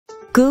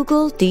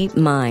Google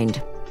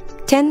DeepMind.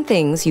 10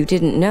 things you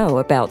didn't know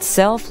about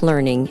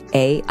self-learning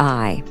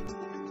AI.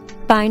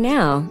 By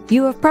now,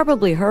 you have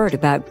probably heard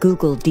about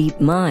Google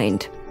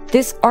DeepMind.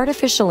 This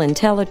artificial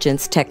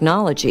intelligence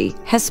technology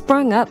has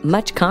sprung up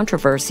much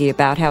controversy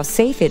about how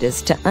safe it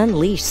is to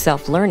unleash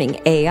self-learning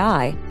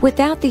AI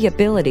without the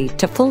ability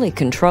to fully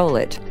control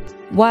it.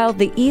 While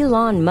the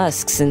Elon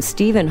Musks and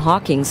Stephen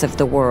Hawkings of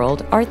the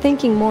world are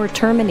thinking more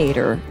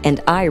Terminator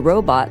and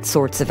iRobot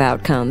sorts of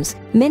outcomes,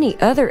 many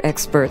other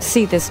experts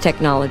see this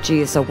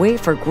technology as a way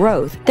for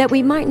growth that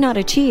we might not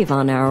achieve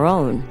on our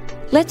own.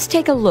 Let's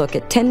take a look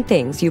at 10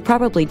 things you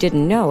probably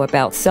didn't know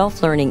about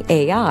self-learning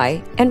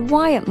AI and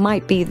why it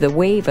might be the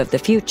wave of the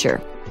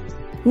future.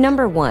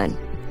 Number 1.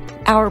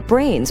 Our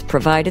brains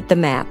provided the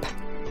map.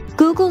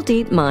 Google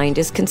DeepMind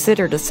is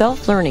considered a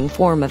self-learning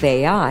form of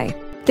AI.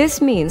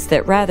 This means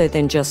that rather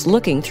than just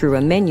looking through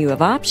a menu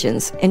of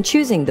options and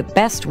choosing the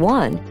best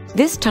one,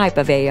 this type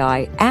of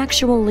AI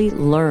actually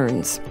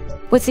learns.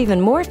 What's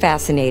even more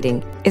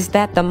fascinating is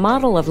that the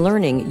model of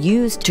learning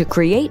used to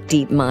create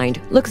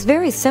DeepMind looks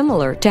very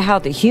similar to how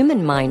the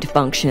human mind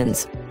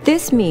functions.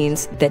 This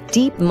means that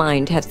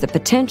DeepMind has the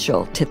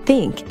potential to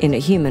think in a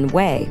human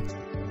way.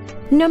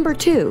 Number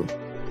 2.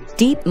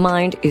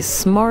 DeepMind is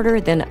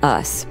smarter than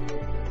us.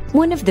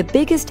 One of the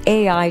biggest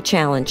AI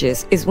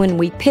challenges is when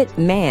we pit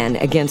man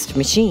against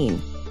machine.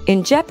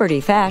 In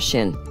Jeopardy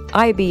fashion,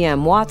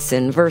 IBM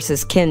Watson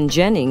versus Ken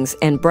Jennings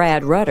and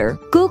Brad Rutter,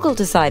 Google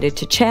decided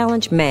to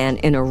challenge man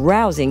in a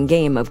rousing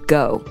game of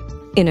Go.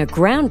 In a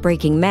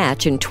groundbreaking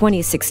match in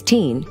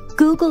 2016,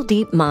 Google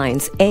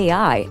DeepMind's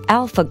AI,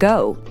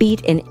 AlphaGo,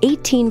 beat an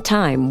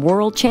 18-time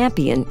world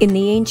champion in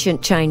the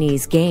ancient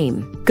Chinese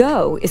game.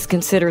 Go is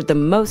considered the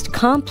most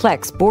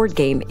complex board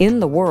game in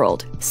the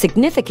world,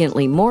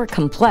 significantly more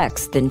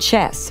complex than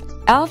chess.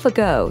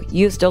 AlphaGo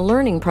used a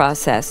learning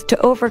process to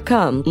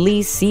overcome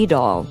Lee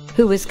Sedol,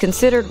 who is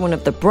considered one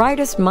of the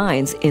brightest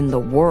minds in the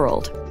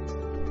world.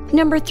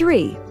 Number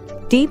 3.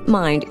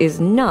 DeepMind is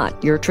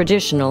not your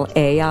traditional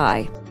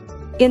AI.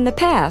 In the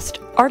past,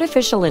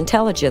 artificial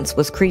intelligence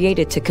was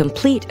created to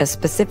complete a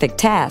specific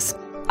task.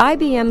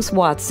 IBM's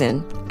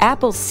Watson,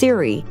 Apple's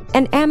Siri,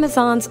 and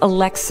Amazon's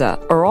Alexa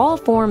are all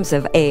forms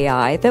of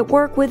AI that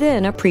work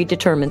within a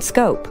predetermined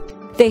scope.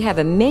 They have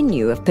a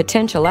menu of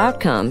potential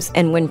outcomes,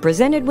 and when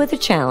presented with a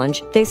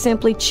challenge, they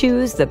simply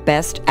choose the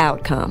best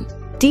outcome.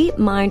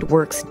 DeepMind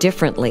works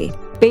differently.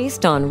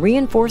 Based on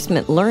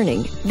reinforcement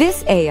learning,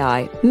 this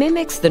AI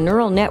mimics the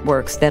neural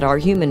networks that our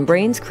human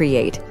brains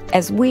create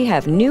as we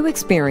have new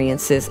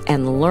experiences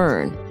and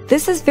learn.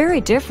 This is very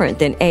different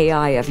than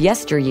AI of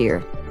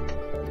yesteryear.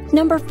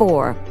 Number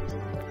 4.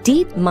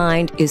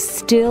 DeepMind is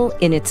still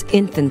in its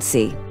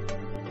infancy.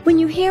 When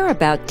you hear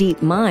about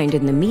DeepMind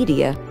in the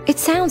media, it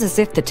sounds as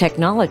if the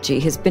technology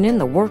has been in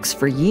the works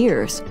for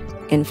years.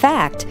 In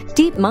fact,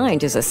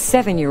 DeepMind is a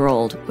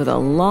 7-year-old with a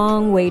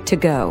long way to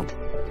go.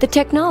 The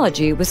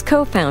technology was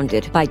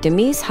co-founded by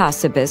Demis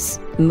Hassabis,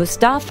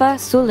 Mustafa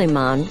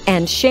Suleyman,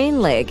 and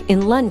Shane Legg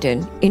in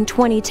London in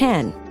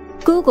 2010.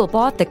 Google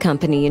bought the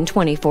company in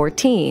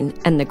 2014,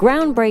 and the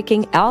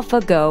groundbreaking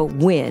AlphaGo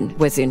win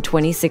was in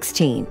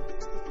 2016.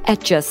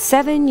 At just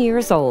 7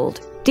 years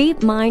old,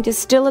 DeepMind is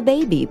still a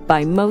baby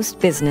by most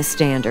business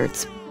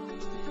standards.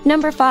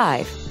 Number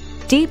 5.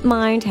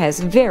 DeepMind has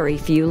very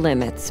few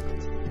limits.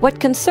 What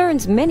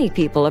concerns many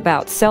people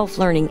about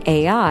self-learning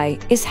AI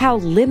is how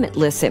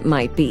limitless it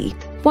might be.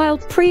 While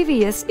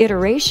previous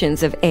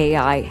iterations of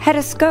AI had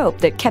a scope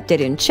that kept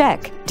it in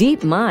check,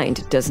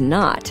 DeepMind does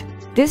not.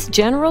 This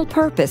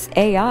general-purpose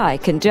AI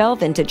can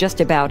delve into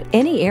just about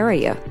any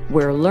area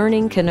where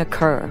learning can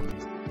occur.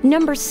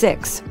 Number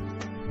 6.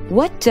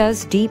 What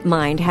does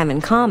DeepMind have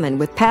in common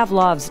with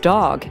Pavlov's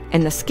dog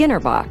and the Skinner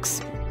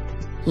box?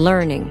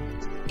 Learning.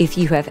 If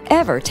you have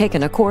ever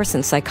taken a course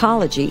in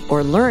psychology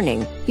or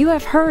learning, you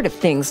have heard of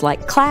things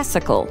like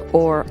classical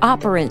or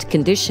operant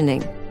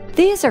conditioning.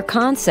 These are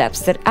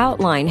concepts that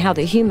outline how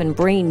the human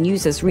brain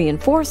uses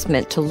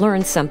reinforcement to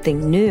learn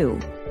something new.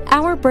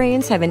 Our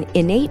brains have an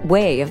innate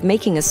way of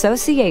making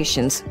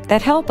associations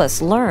that help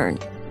us learn.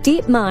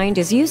 DeepMind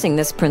is using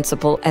this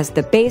principle as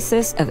the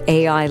basis of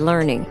AI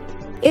learning.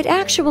 It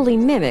actually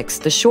mimics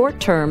the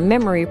short-term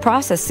memory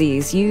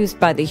processes used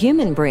by the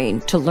human brain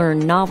to learn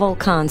novel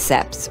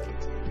concepts.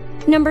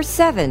 Number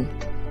 7.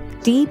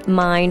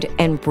 DeepMind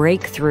and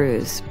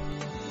breakthroughs.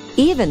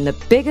 Even the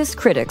biggest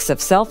critics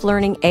of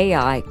self-learning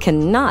AI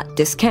cannot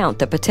discount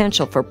the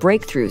potential for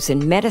breakthroughs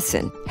in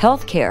medicine,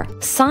 healthcare,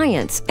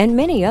 science, and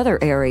many other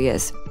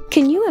areas.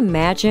 Can you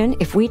imagine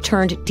if we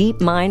turned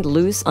DeepMind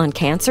loose on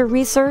cancer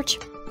research?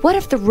 What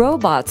if the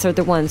robots are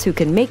the ones who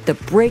can make the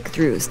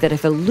breakthroughs that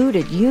have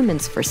eluded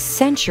humans for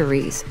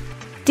centuries?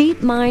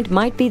 DeepMind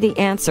might be the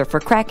answer for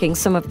cracking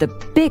some of the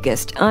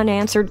biggest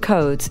unanswered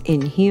codes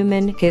in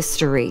human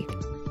history.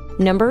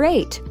 Number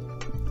 8.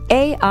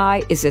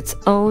 AI is its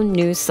own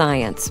new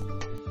science.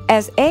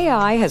 As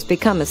AI has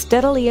become a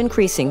steadily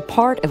increasing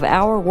part of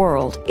our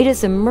world, it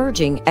is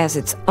emerging as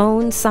its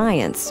own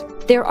science.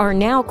 There are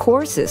now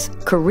courses,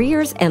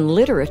 careers, and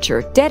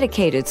literature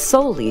dedicated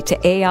solely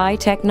to AI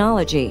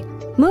technology.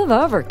 Move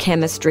over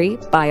chemistry,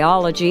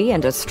 biology,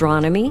 and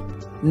astronomy.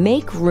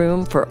 Make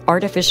room for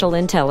artificial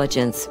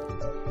intelligence.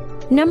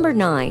 Number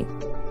 9.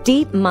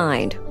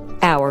 DeepMind,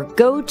 our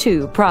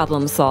go-to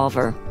problem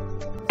solver.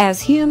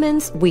 As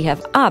humans, we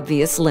have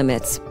obvious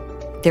limits.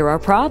 There are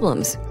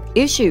problems,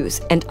 issues,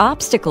 and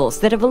obstacles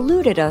that have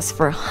eluded us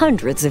for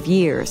hundreds of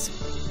years.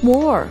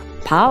 War,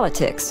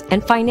 politics,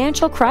 and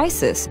financial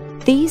crisis.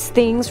 These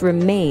things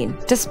remain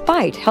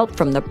despite help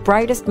from the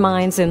brightest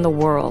minds in the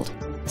world.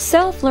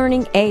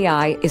 Self-learning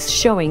AI is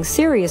showing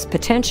serious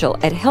potential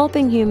at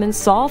helping humans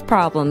solve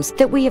problems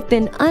that we have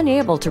been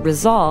unable to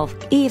resolve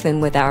even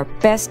with our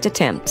best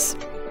attempts.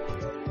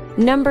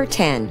 Number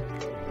 10.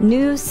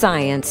 New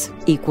science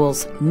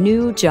equals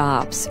new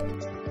jobs.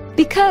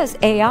 Because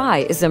AI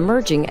is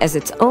emerging as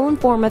its own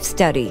form of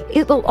study,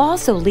 it will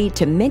also lead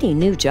to many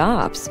new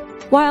jobs.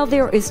 While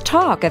there is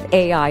talk of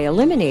AI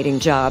eliminating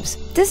jobs,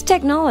 this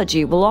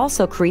technology will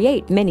also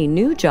create many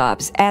new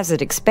jobs as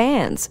it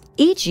expands.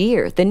 Each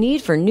year, the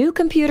need for new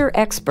computer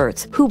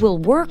experts who will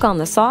work on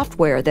the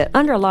software that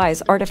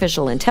underlies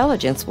artificial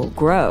intelligence will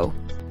grow.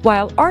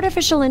 While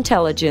artificial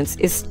intelligence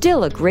is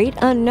still a great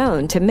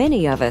unknown to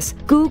many of us,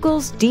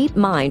 Google's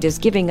DeepMind is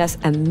giving us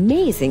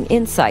amazing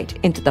insight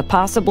into the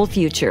possible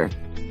future.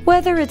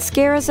 Whether it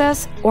scares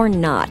us or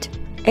not,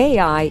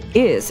 AI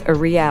is a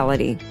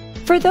reality.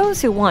 For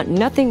those who want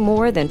nothing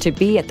more than to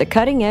be at the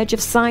cutting edge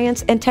of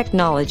science and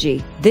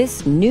technology,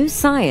 this new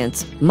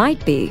science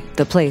might be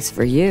the place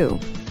for you.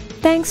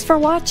 Thanks for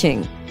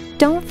watching.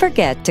 Don't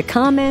forget to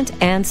comment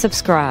and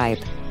subscribe.